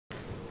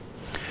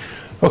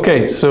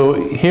Okay, so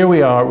here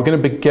we are. We're going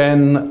to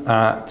begin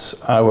at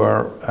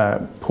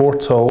our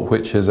portal,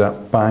 which is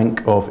at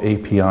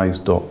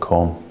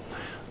bankofapis.com.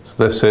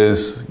 So this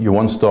is your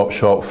one-stop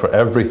shop for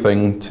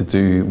everything to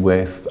do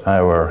with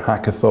our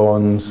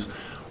hackathons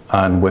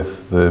and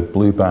with the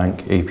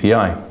Bluebank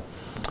API.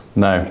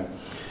 Now,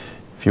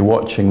 if you're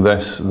watching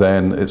this,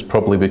 then it's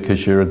probably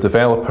because you're a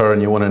developer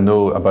and you want to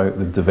know about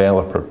the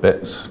developer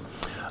bits.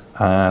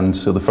 And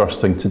so the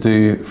first thing to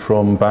do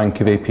from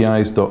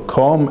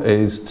bankofapis.com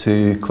is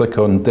to click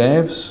on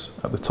Devs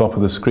at the top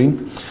of the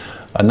screen,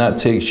 and that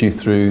takes you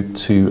through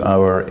to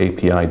our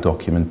API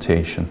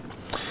documentation.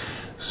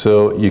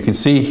 So you can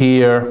see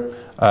here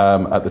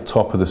at the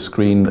top of the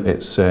screen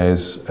it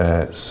says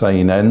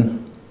sign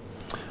in,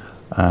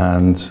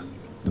 and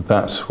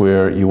that's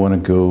where you want to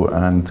go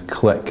and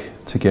click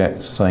to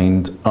get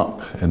signed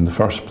up in the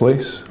first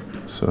place.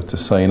 So to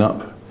sign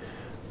up,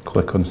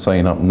 click on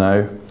sign up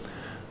now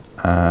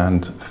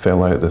and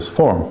fill out this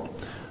form.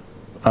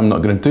 I'm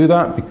not going to do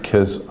that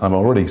because I'm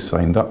already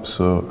signed up,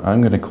 so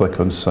I'm going to click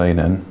on sign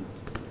in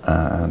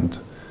and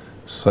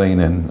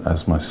sign in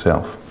as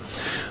myself.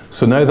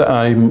 So now that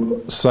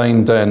I'm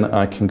signed in,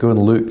 I can go and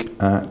look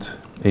at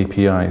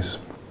APIs.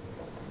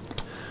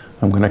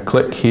 I'm going to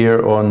click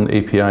here on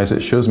APIs.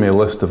 It shows me a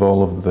list of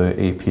all of the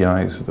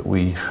APIs that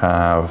we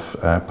have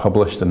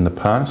published in the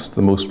past.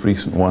 The most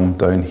recent one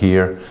down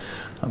here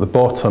at the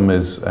bottom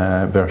is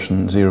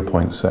version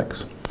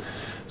 0.6.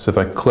 So if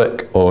I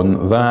click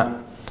on that,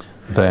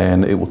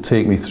 then it will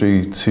take me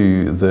through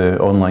to the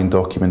online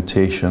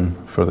documentation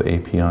for the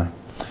API.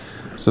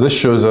 So this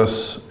shows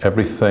us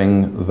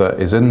everything that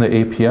is in the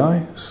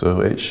API. So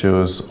it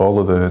shows all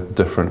of the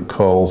different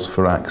calls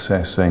for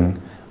accessing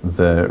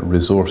the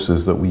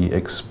resources that we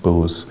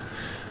expose.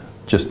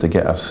 Just to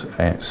get us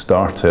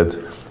started,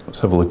 let's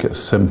have a look at a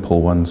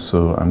simple one.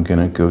 So I'm going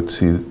to go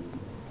to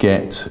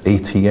get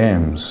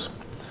ATMs.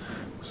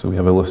 So we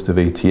have a list of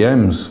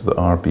ATMs that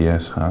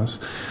RBS has.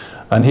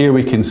 And here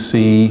we can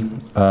see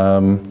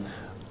a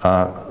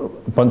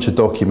bunch of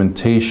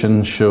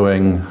documentation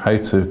showing how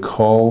to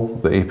call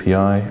the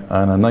API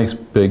and a nice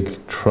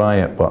big try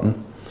it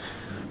button.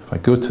 If I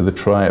go to the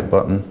try it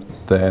button,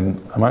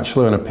 then I'm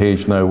actually on a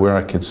page now where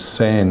I could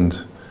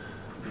send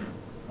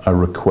a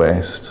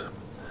request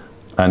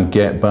and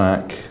get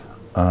back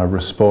a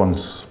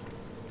response.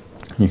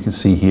 You can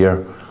see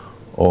here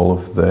all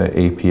of the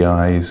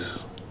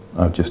APIs.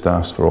 I've just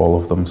asked for all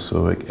of them,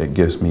 so it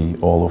gives me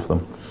all of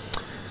them.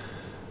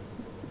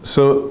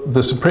 So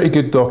there's some pretty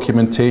good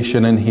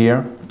documentation in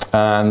here,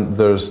 and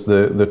there's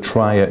the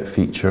try it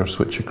features,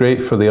 which are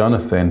great for the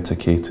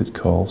unauthenticated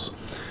calls.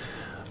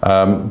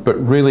 But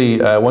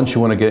really, once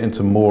you want to get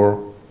into more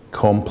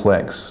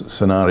complex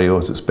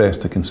scenarios, it's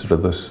best to consider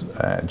this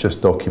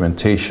just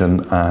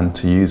documentation and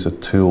to use a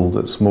tool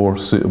that's more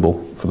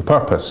suitable for the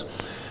purpose.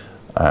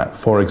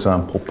 For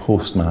example,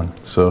 Postman.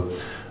 So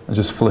I'm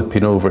just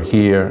flipping over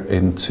here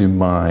into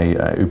my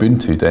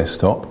Ubuntu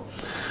desktop,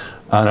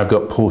 and I've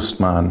got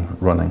Postman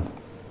running.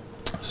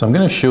 So I'm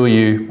going to show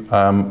you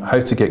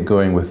how to get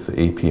going with the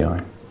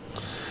API.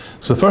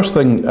 So the first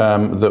thing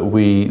that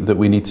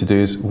we need to do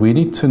is we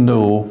need to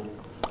know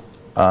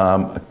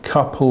a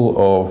couple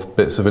of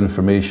bits of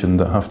information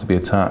that have to be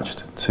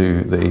attached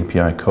to the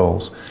API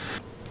calls.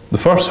 The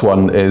first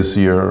one is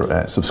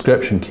your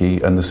subscription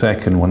key, and the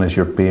second one is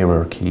your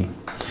bearer key.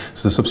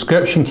 So the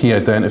subscription key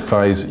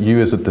identifies you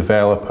as a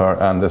developer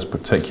and this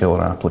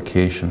particular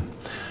application.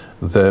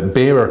 The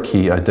bearer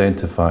key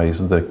identifies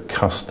the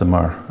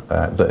customer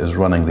that is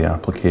running the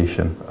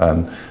application,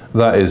 and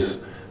that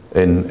is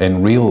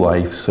in real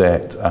life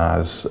set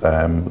as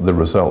the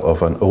result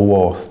of an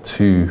OAuth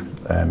 2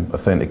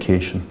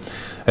 authentication.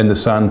 In the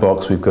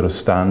sandbox, we've got a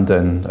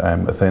stand-in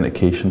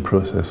authentication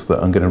process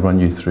that I'm going to run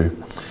you through.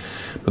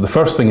 But the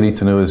first thing you need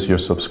to know is your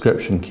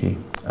subscription key.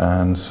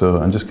 And so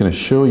I'm just going to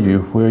show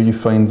you where you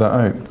find that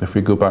out. If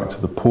we go back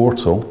to the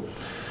portal,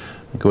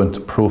 go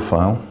into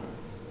Profile,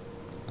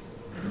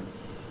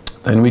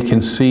 then we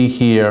can see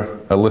here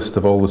a list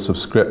of all the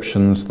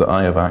subscriptions that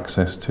I have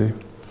access to.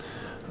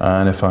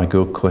 And if I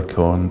go click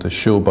on the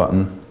Show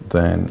button,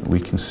 then we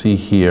can see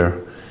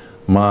here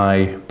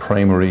my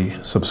primary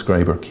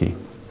subscriber key.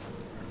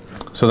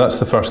 So that's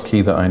the first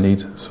key that I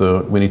need.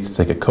 So we need to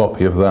take a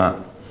copy of that.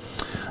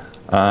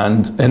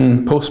 And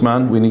in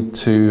Postman, we need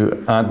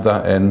to add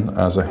that in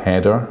as a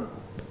header,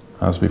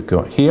 as we've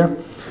got here,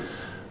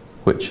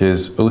 which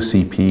is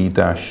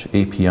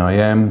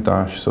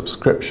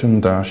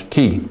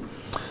OCP-APIM-subscription-key.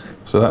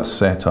 So that's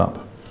set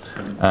up.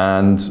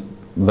 And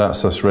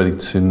that's us ready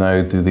to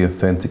now do the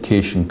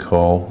authentication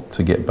call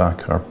to get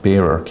back our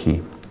bearer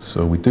key.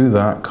 So we do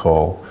that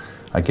call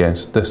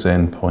against this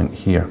endpoint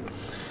here.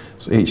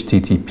 So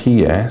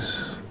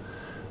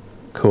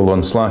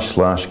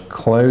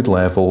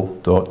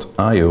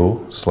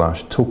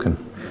https://cloudlevel.io/token.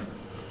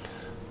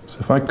 So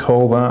if I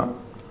call that,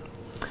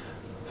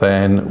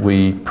 then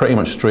we pretty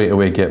much straight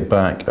away get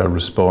back a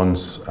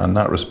response, and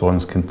that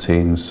response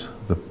contains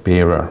the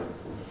bearer.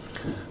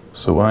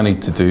 So what I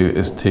need to do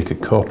is take a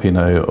copy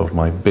now of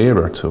my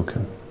bearer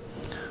token,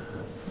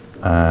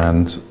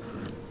 and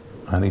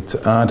I need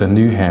to add a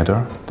new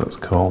header that's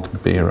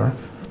called bearer,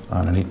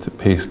 and I need to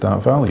paste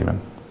that value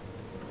in.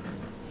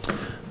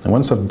 And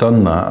once I've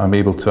done that, I'm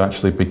able to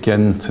actually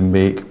begin to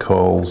make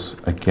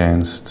calls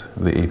against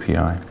the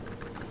API.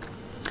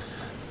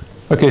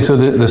 Okay, so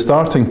the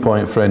starting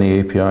point for any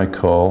API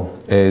call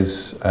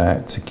is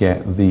to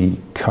get the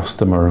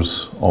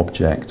customer's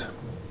object.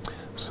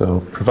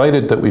 So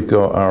provided that we've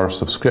got our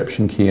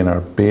subscription key and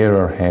our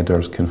bearer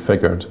headers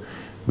configured,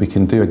 we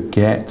can do a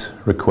GET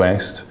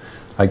request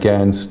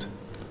against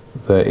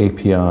the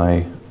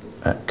API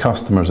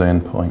customer's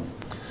endpoint.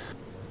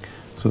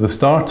 So the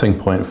starting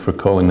point for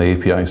calling the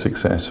API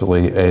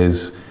successfully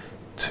is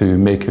to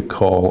make a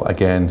call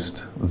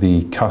against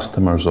the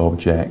customer's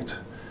object,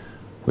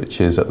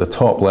 which is at the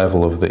top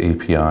level of the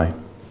API.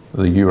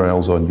 The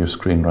URL's on your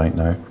screen right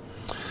now.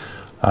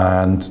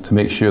 And to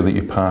make sure that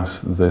you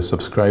pass the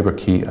subscriber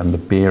key and the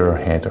bearer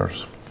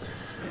headers.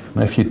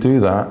 Now if you do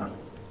that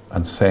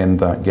and send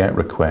that GET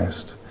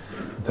request,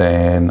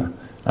 then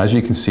as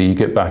you can see, you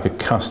get back a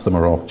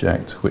customer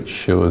object which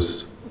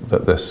shows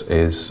that this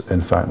is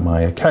in fact my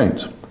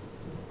account.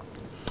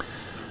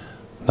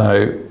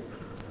 Now,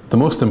 the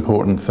most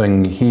important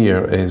thing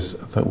here is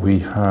that we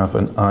have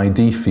an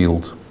ID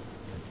field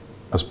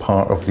as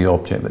part of the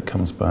object that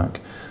comes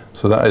back.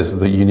 So that is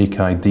the unique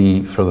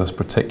ID for this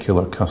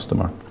particular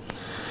customer.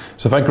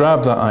 So if I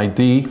grab that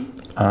ID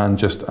and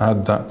just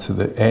add that to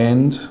the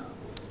end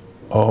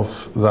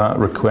of that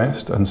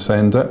request and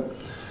send it,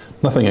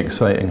 nothing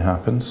exciting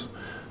happens.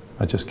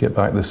 I just get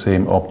back the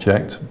same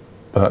object,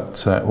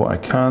 but what I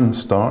can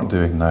start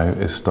doing now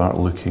is start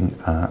looking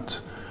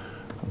at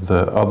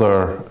the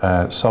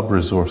other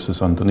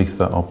sub-resources underneath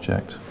that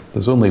object.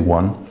 There's only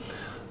one,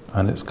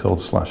 and it's called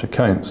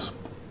 /accounts.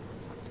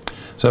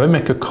 So if I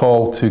make a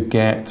call to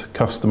get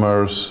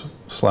customers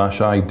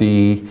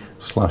 /ID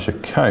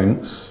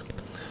 /accounts,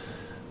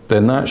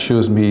 then that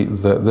shows me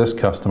that this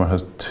customer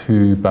has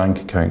 2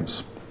 bank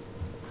accounts.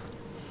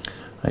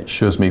 It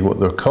shows me what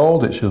they're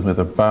called, it shows me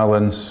their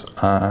balance,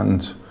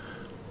 and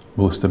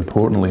most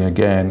importantly,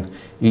 again,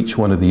 each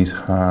one of these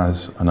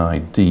has an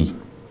ID.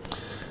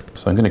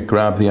 So I'm going to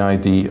grab the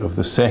ID of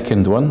the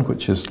second one,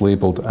 which is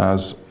labeled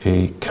as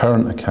a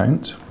current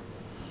account.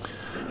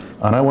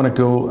 And I want to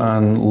go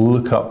and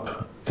look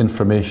up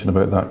information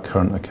about that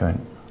current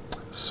account.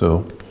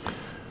 So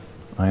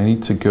I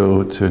need to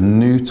go to a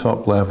new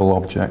top level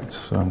object.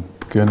 So I'm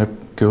going to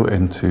go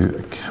into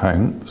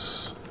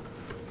accounts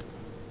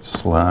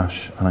 /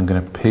 and I'm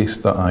going to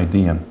paste that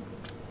ID in.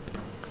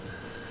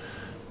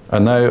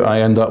 And now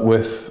I end up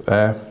with,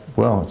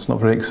 well, it's not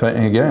very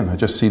exciting again. I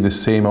just see the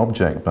same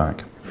object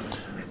back.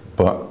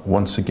 But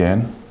once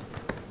again,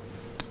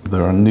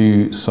 there are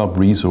new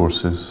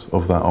sub-resources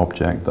of that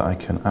object that I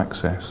can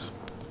access.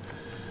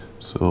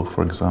 So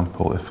for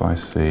example, if I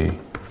say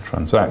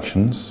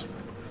transactions,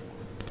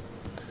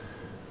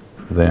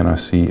 then I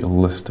see a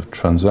list of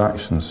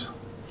transactions.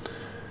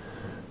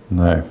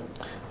 Now,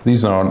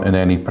 these aren't in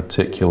any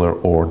particular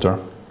order,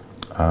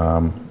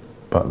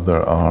 but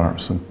there are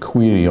some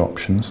query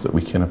options that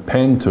we can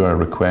append to our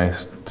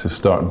request to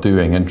start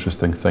doing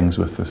interesting things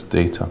with this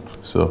data.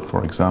 So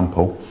for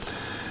example,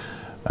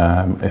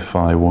 if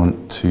I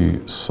want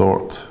to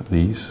sort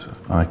these,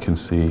 I can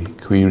say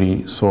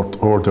query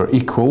sort order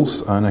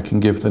equals, and I can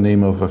give the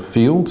name of a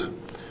field,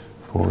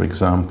 for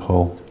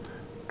example,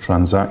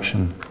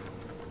 transaction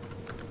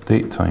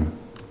date time.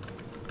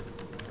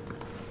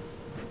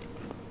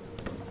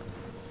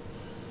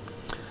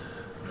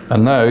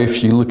 And now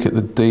if you look at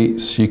the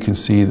dates, you can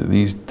see that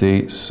these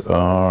dates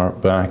are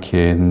back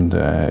in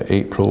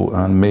April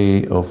and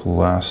May of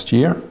last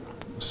year.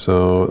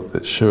 So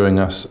it's showing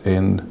us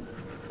in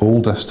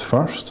oldest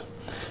first.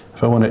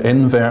 If I want to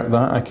invert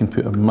that, I can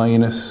put a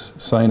minus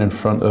sign in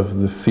front of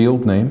the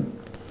field name.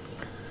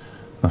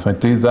 If I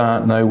do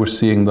that, now we're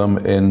seeing them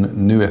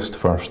in newest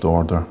first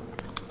order.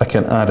 I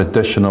can add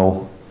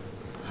additional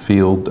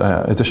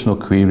additional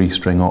query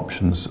string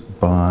options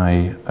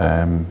by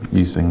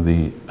using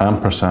the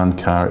ampersand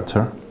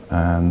character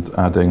and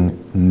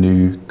adding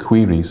new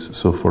queries.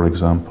 So for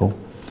example,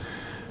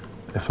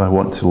 if I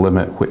want to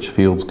limit which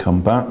fields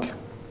come back,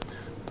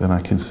 then I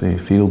can say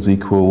fields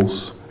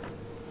equals,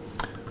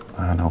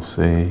 and I'll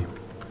say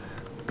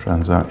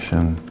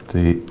transaction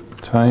date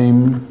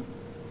time,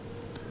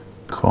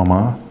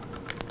 comma,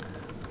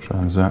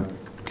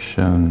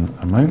 transaction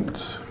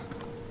amount,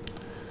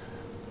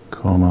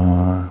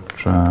 comma,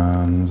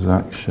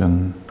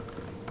 transaction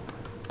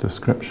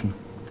description.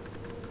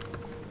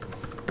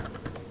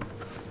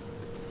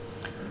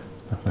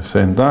 If I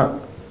send that,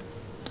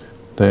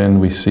 then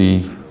we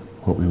see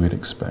what we would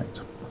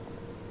expect.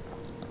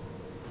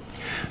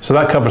 So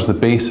that covers the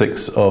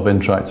basics of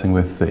interacting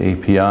with the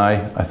API.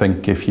 I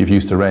think if you've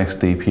used a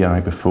REST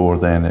API before,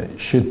 then it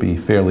should be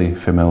fairly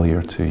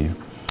familiar to you.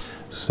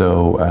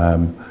 So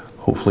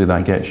hopefully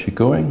that gets you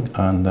going,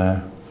 and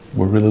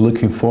we're really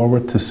looking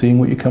forward to seeing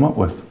what you come up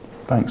with.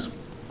 Thanks.